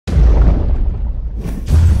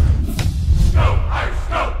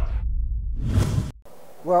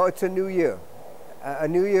Well, it's a new year. A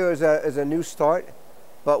new year is a new start,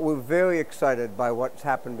 but we're very excited by what's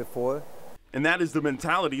happened before. And that is the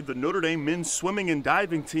mentality the Notre Dame men's swimming and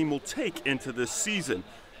diving team will take into this season,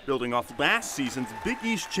 building off last season's Big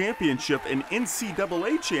East Championship and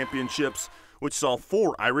NCAA championships, which saw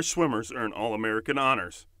 4 Irish swimmers earn All-American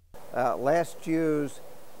honors. Last year's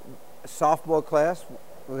sophomore class,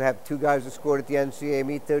 we have 2 guys that scored at the NCAA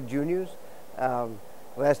meet. They're juniors.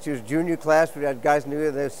 Last year's junior class, we had guys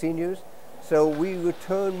new, they're seniors. So we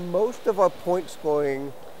return most of our point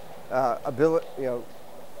scoring ability,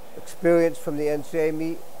 experience from the NCAA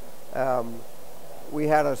meet. We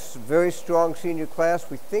had a very strong senior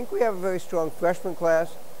class. We think we have a very strong freshman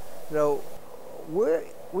class. So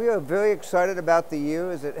we are very excited about the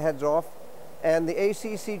year as it heads off, and the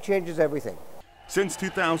ACC changes everything. Since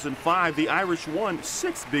 2005, the Irish won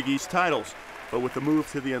 6 Big East titles, but with the move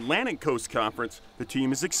to the Atlantic Coast Conference, the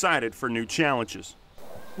team is excited for new challenges.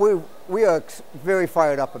 We are very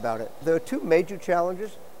fired up about it. There are 2 major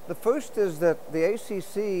challenges. The first is that the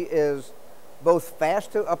ACC is both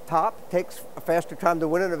faster up top, takes a faster time to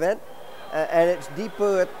win an event, and it's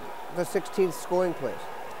deeper at the 16th scoring place.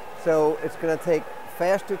 So it's going to take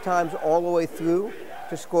faster times all the way through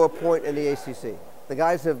to score a point in the ACC. The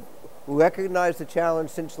guys have recognized the challenge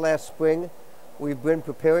since last spring. We've been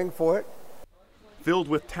preparing for it. Filled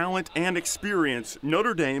with talent and experience,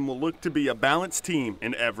 Notre Dame will look to be a balanced team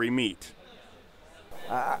in every meet.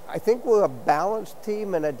 I think we're a balanced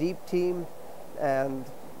team and a deep team, and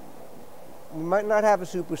we might not have a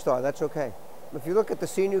superstar. That's okay. If you look at the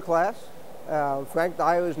senior class, Frank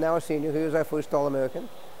Dyer is now a senior. He was our first All-American.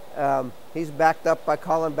 He's backed up by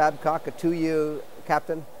Colin Babcock, a 2-year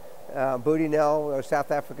captain, Bertie Nell, our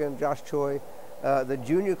South African, Josh Choi. The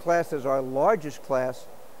junior class is our largest class,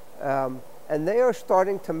 and they are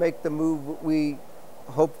starting to make the move we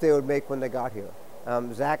hoped they would make when they got here.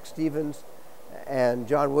 Zach Stevens and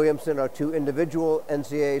John Williamson are 2 individual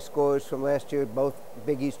NCAA scorers from last year, both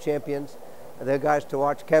Big East champions. They're guys to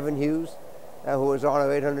watch. Kevin Hughes, who was on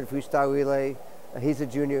our 800 freestyle relay, he's a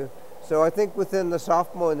junior. So I think within the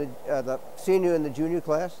sophomore and the senior and the junior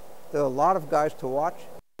class, there are a lot of guys to watch.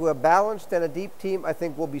 We're a balanced and a deep team. I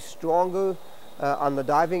think we'll be stronger on the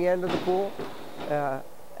diving end of the pool.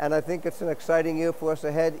 And I think it's an exciting year for us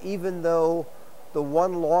ahead, even though the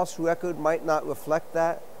 1-loss record might not reflect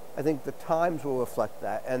that. I think the times will reflect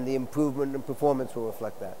that, and the improvement in performance will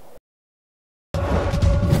reflect that.